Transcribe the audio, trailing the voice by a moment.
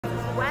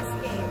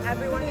Westgate.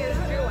 Everyone here is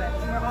Jewish.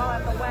 We're all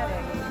at the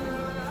wedding.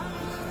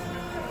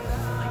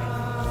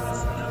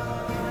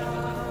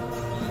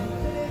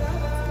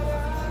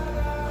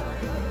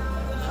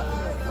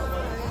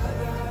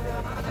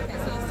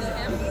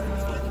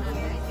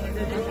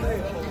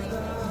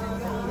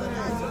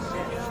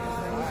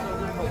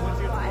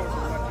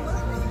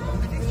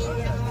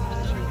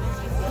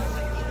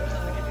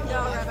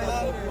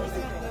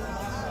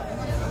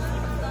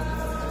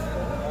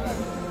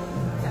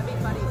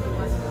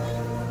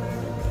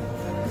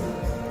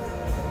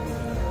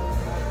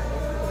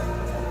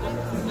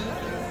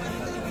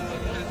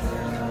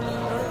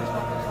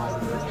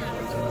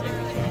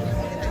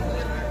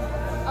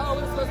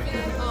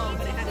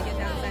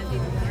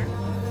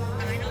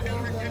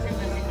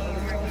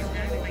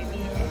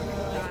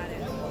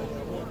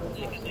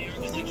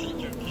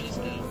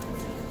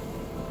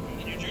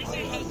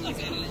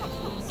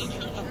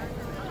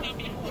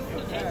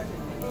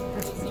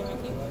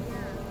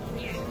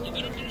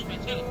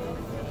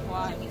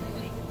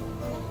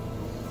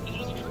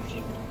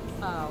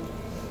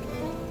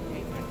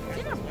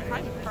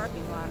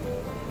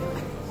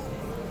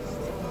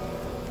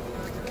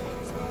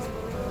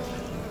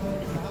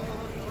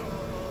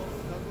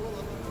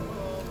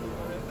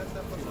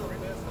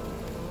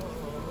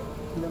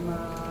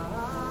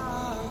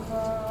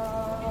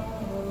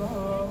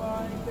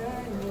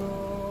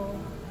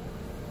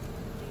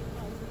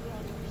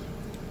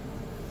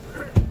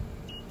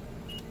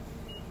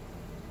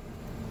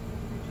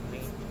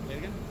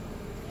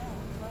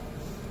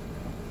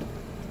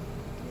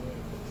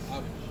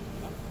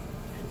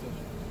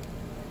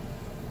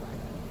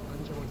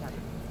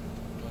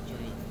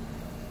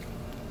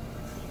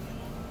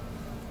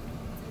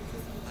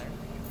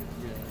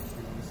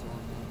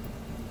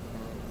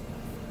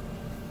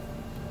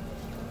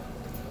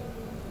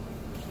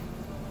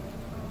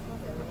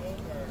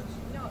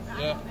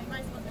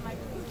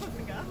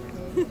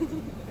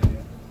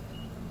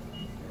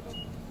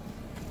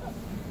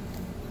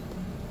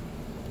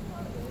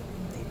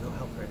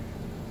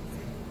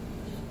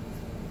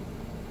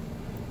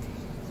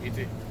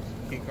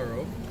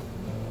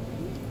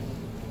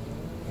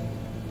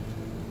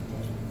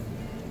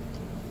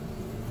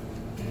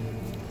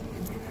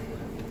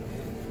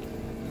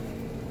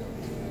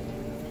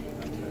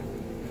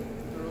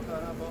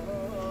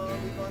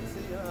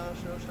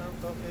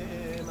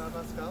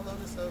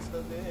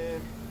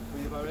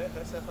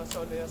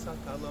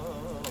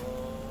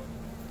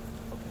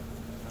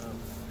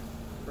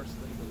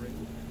 Firstly, the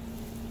ring.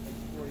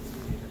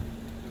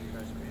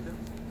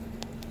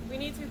 We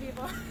need two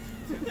people.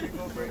 Two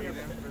people bring it in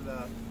for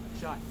the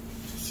shot.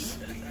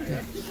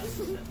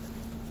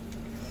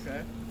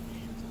 Okay.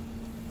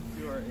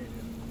 You are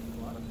Asian.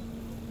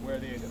 Where are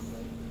the Asians?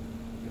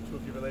 The two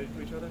of you related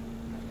to each other?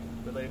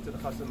 Related to the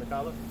Chassan and the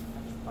Kala?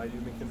 Are you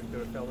been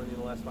convicted of felony in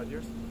the last 5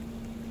 years?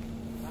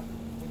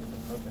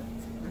 Okay.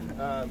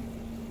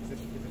 Is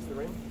this the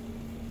ring?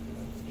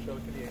 Show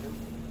it to the Asian.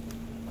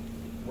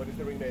 What is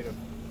the ring made of?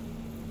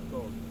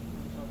 Gold.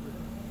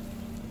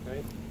 Okay.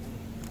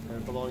 And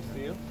it belongs to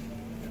you?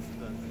 Yes, it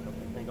does.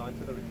 Okay. Hang on to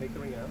take the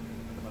ring out.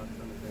 The box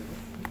on the table.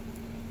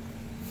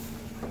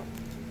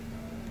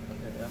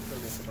 Okay, after I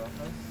make the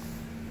brachas,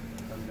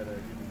 I'm going to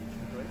give you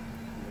each a drink.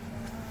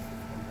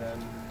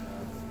 And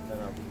then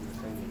I'll give you the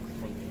same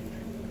point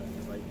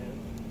your right hand,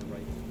 the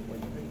right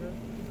pointer finger,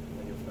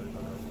 and you'll start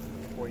on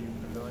before you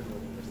combine,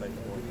 we'll recite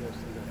the video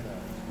so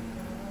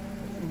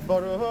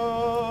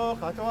Baruch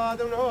atah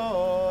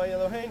Adonai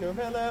Eloheinu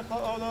melech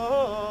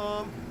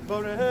haolam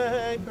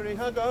borei peri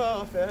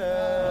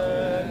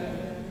hagafen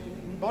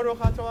Baruch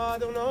atah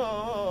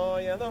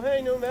Adonai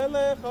Eloheinu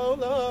melech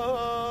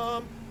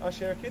haolam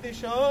asher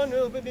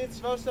kiddushanu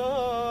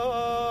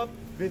b'mitzvosav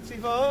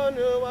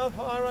v'tzivanu al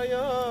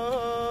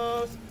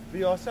ha'arayos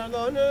v'yosar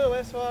lanu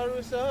es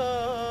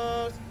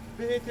ha'arusos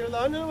v'hitir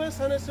lanu es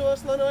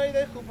hanesuos lanu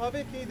idei chuppah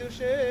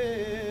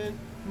v'kiddushin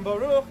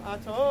Baruch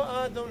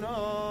atah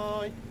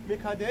Adonai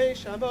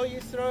Mikadesh Abo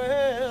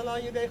Yisrael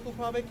Al Yidei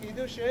Chuppah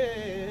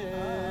V'Kiddushin.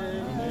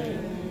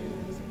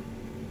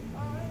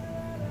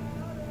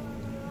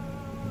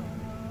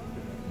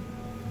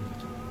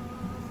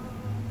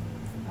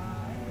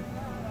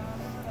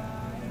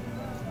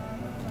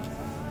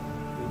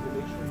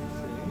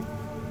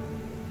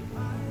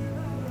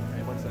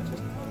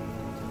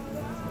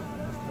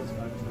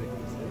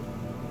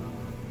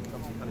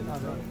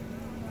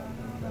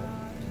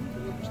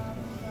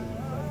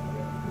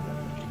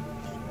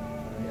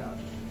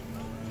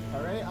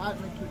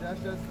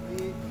 Just be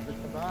the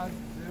Kabbalah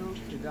to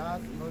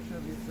Kedas Moshe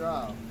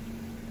Yisrael.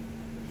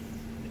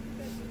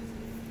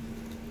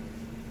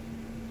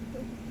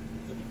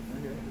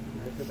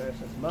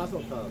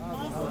 Mazel tov.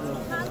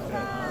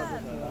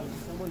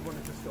 Someone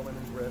wanted to go in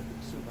and grab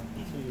Chuppa.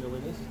 So you know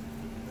where it is?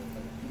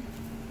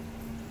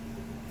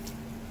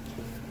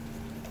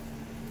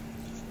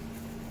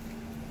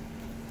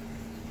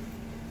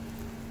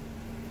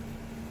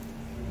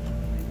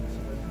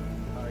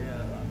 Oh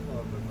yeah,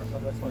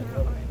 that's fine.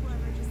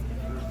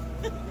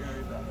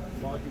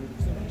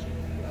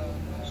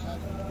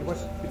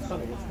 It's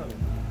coming, it's coming.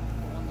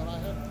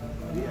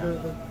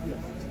 Yes.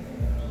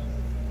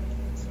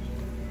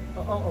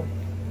 Oh.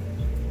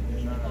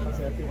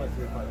 Okay, I feel like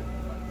you're fine.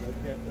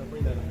 Yeah,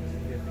 bring that up.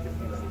 You have to get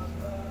these.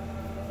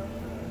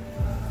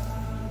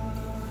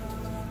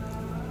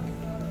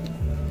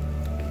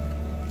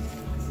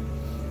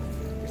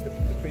 Is the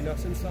three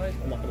nuts inside?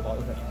 I'm not going to bother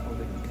with that.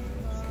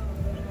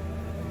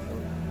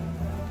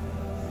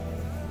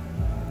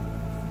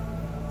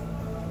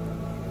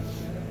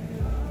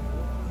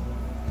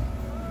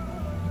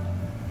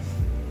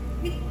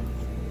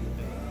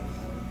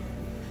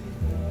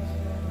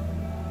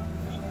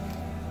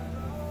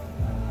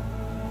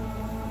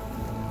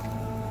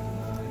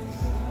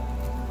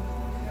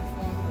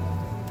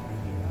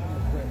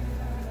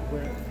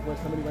 Where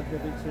somebody went to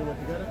get it, went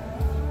to get it?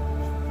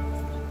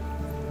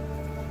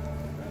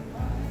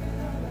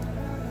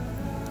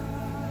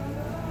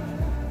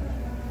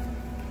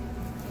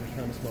 I'm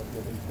trying to smoke a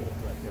little bit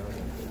right here,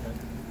 okay?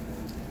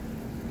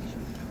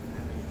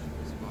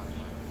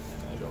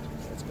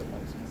 That's good,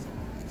 nice.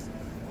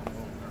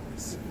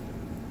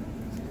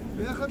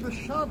 B'echad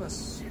b'Shabbos,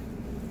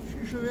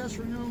 Shisha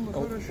v'Yesher Yom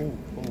l'Chodesh.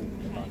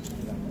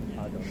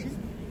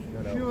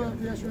 Shiva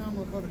v'Yesher Yom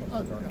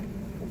l'Chodesh.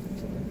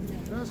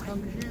 There's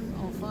 50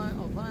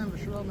 Alpine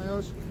v'Shral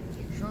Meos,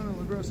 Shona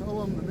l'Bros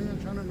Olam, the man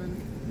Shona min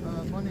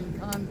Money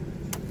Khan,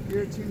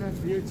 Beer Tina,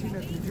 New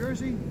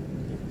Jersey.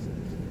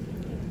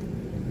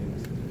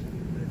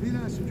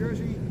 Venus, New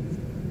Jersey.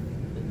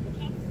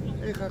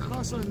 Eicha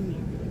Chassan,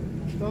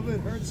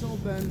 David Herzl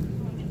ben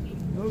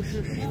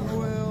Moshe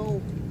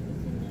Shmuel,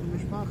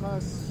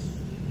 Mishpachas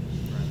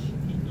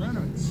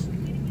Granovitz.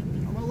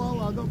 Amalal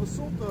Adol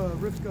Basulta,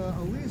 Rivka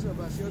Aliza,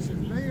 Bas Yosef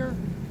Meir,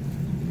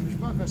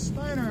 Mishpachas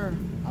Steiner,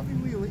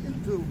 Avilili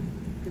into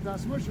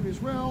Kedas Moshe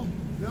Israel,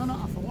 Veana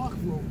Afalach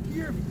Lo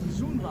Kir,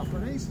 Zun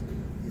Vafares,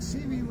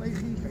 Yesivi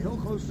Lechi,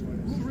 Kahilchos,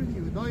 Uvrin,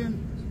 Yehudayan,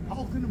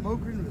 Halkin,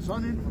 Mokrin,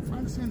 Vazanin,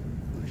 Franson,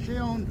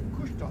 Sheon,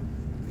 Kushta,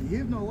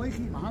 Yevno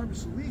Lechi, Mahar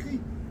Besalichi,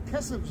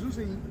 Kesev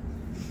Zuzin,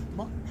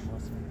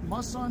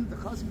 Masan, the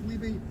Chazik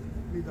Libi,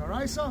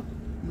 Midaraisa,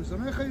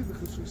 Muzanechi, the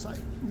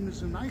Chusaichi, the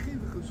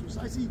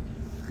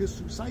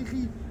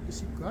Chusaichi, the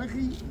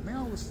Sikaichi,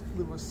 Mel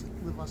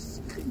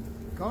Livasichi,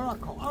 Gara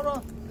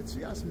Kalara, the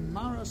Tzias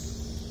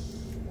Maras,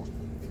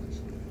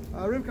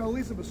 Rivka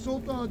Elisa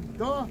Basulta,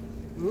 Da,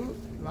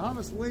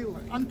 Lahavas Leil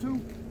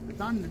Antu, the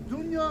Dan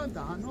Dunya, the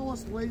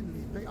Hanolas Leil,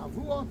 the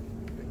Avua,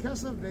 the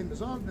Kesev, Ben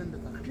Bezav, Ben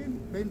Betachshin,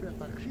 Ben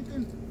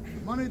Betachitin,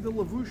 Money the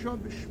Lavusha,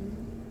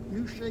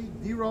 Bishmushe,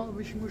 Dira,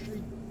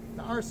 Vishmushe,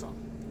 the Arsa,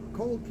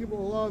 Kol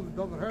Kibble Love,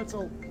 David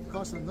Herzl,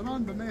 Kasan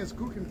Danan, Bemeas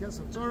Kukin,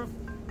 Kesev Tzaref,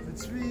 the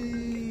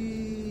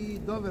Tzvi,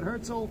 David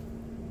Herzl,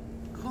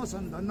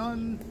 Kasan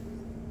Danan,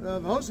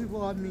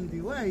 V'hosiflo had mean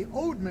delay,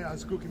 Ode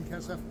Meas Kukin,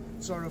 Kesev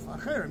Tzaref,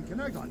 Acherim,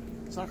 Kenegon,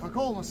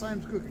 Sachakol,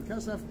 Masayim Kukin,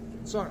 Kesev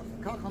Tzaref,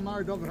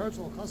 Kachamar, David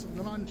Herzl, Kasan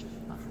Danan,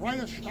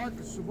 Achraya Stark,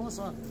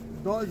 Subasa,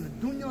 Dod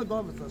Dunya,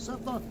 David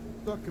Tosefta,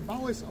 the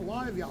Kabbalis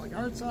alive, Yalik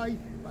Artsai,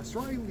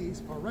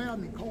 Basraelis, Parea,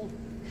 Mikol,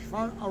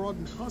 Shvar Arod,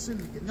 Mechasin,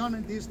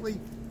 Genyanin, Disli,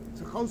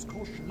 Tzachos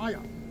Kol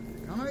Shemaya.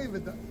 Kanai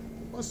with the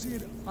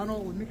Osir,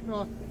 Anol,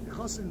 Mikna,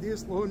 Mechasin,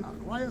 Dis, Lohun,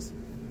 Achrayas,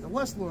 the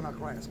West Lohun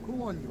Achrayas,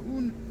 Kulon,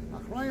 Yehun,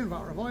 Achrayan,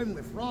 Varavoim,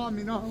 Lifra,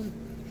 Minahum,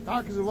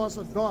 Stark is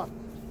Vasa, Da,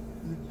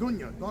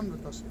 Dunya, Don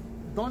with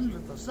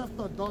the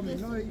Sefta, Don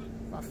Minoi,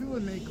 Bafila,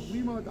 Make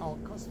Lima, Al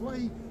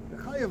Kasway, the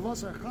Chaya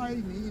Vasa, Chai,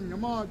 Min,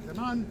 Yamad,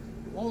 Danan,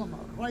 Olam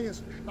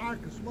Achrayas, Stark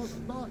is Vasa,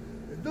 Da,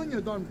 the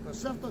Dunya, Don with the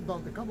Sefta,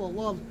 Don the Kabbalah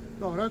Love,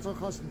 Don Herzl,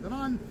 Chasim,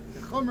 Danan,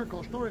 the Chomer,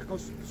 Kol Story,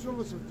 Kos,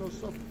 Service of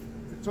Tosaf,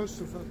 the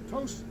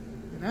Tos,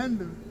 and then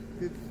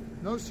the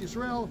Nos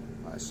Yisrael,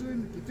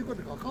 Asun, Kitiko,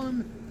 the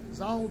Kalchon,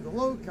 Zal, the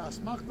Lo, Kas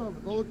Machta,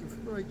 the Lo,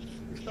 Kiftoy,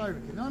 Ishtai,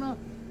 Kinana,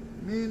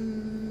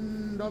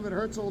 Min, David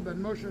Herzl, Ben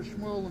Moshe,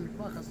 Shmuel, and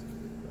Mikvachas,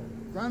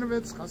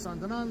 Granovitz, Chasan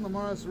Danan,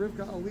 Lamaras,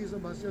 Rivka, Aliza,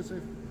 Bas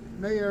Yosef,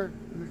 Meir,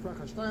 and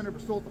Mishpachas Steiner,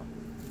 Bestolta.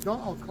 Da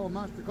al Kol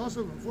Mash, the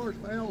Kosov, and Florish,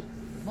 Lael,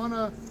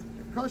 Mana,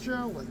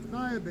 Kasher,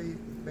 Letnaya,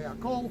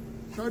 Beakol,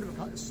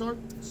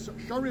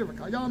 Shari of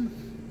Kayam,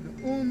 the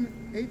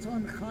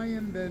Eitan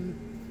Chaim ben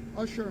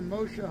Usher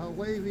Moshe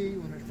Halevi,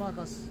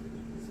 Mishpachas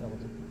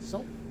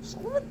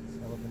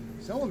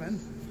Sullivan,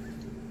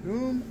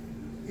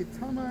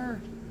 Itamar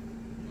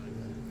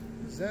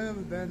Zev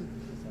ben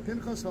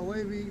Pinchas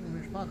Halevi,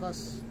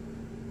 Mishpachas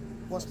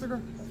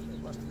Westerger.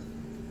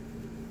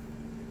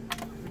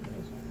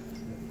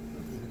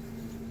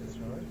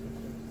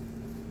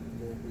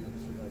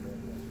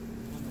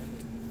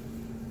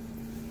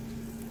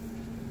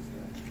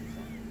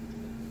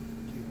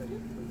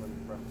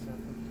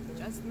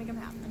 Just make them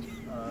happen.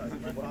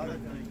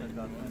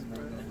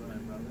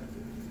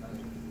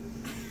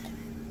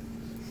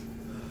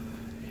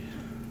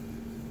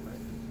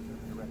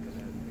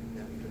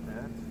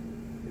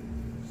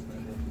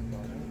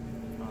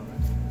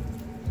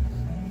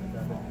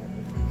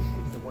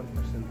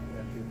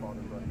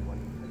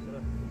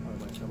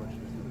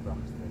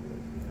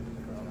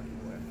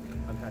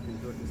 I'm happy to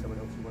do it. Does someone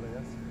else you want to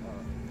ask?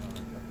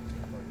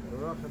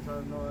 Baruch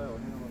atah Noel,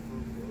 Hina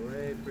Mafuk,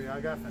 Urei Pri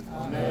Agafen.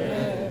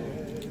 Amen.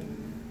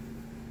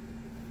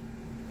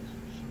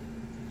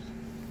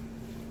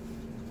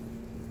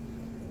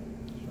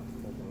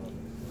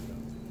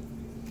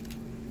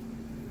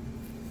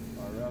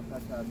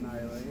 Baruch atah Adonai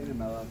Eloheinu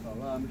melech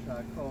haolam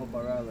shehakol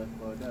bara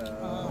lechodo.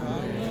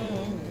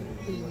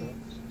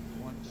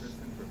 One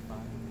person for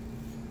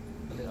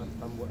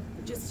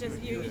 5. Just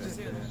you just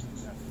do that.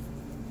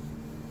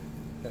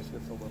 Guess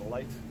it's a little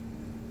light.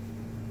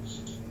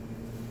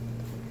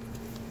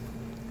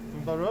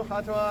 Baruch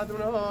atah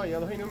Adonai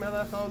Eloheinu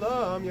melech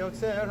haolam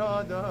yotzer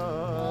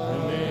hadam.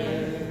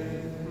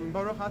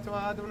 Baruch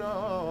atah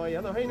Adonai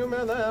Eloheinu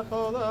melech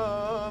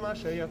haolam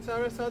asher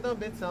yotzer es hadam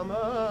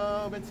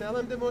b'tzalmo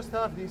b'tzelem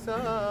demustaf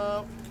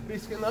disav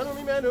v'iskin lanu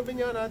mimenu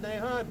binyan adei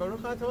had.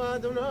 Baruch atah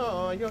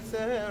Adonai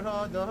yotzer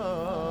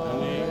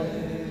hadam.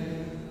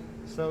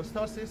 So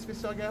stosis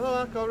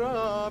v'sogelo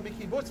akara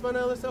b'kibutz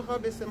banel esocha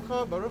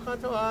b'simcha. Baruch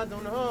atah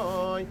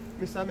Adonai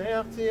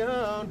misameach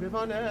tzion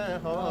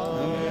b'vanecha.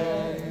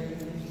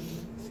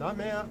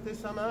 Sameach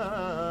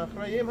tisamach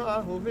rayim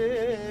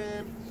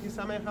ha'ahuvim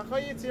yisameach acha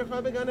yitzircha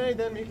b'gan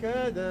eden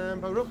mikedem.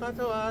 Baruch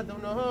atah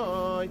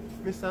Adonai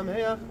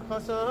misameach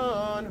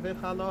chason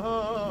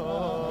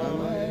v'chalon.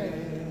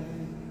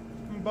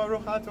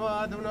 Baruch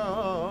atah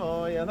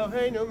Adonai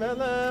Eloheinu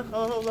melech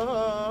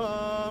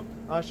haolam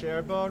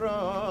asher bara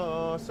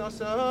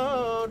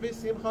sason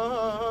v'simcha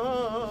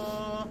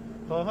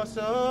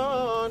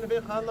chason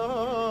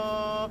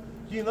v'chalon.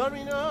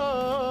 Gilarina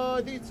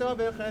ditza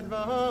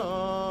v'chedva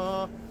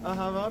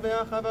ahava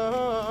v'achava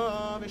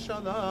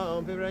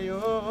v'shalom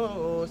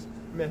v'rayos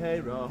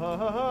meheira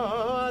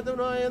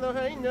Adonai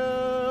Eloheinu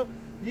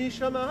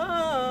yishama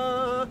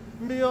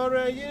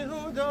b'yorei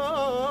Yehuda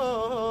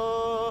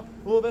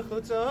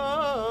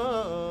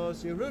u'bechutzos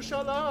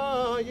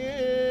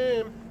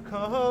Yerushalayim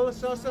kol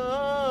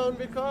sason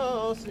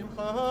v'kol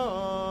simcha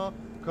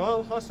kol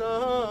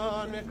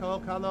chason v'kol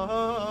kala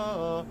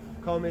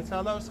kol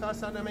mitzalos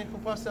chasanem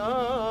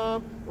mechupasam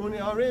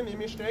u'ne'arim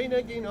imishtei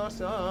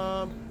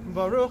neginasam.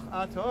 Baruch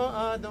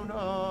atah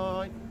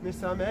Adonai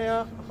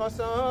misameach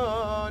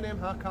chasanim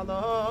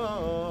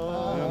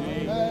hakalah.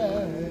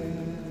 Amen.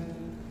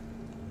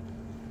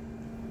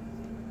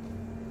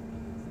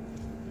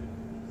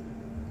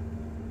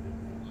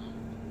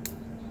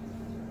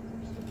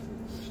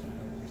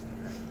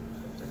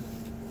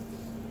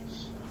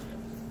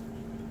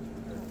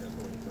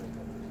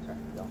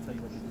 I'll tell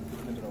you what you do in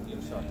the middle of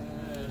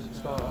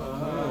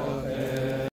the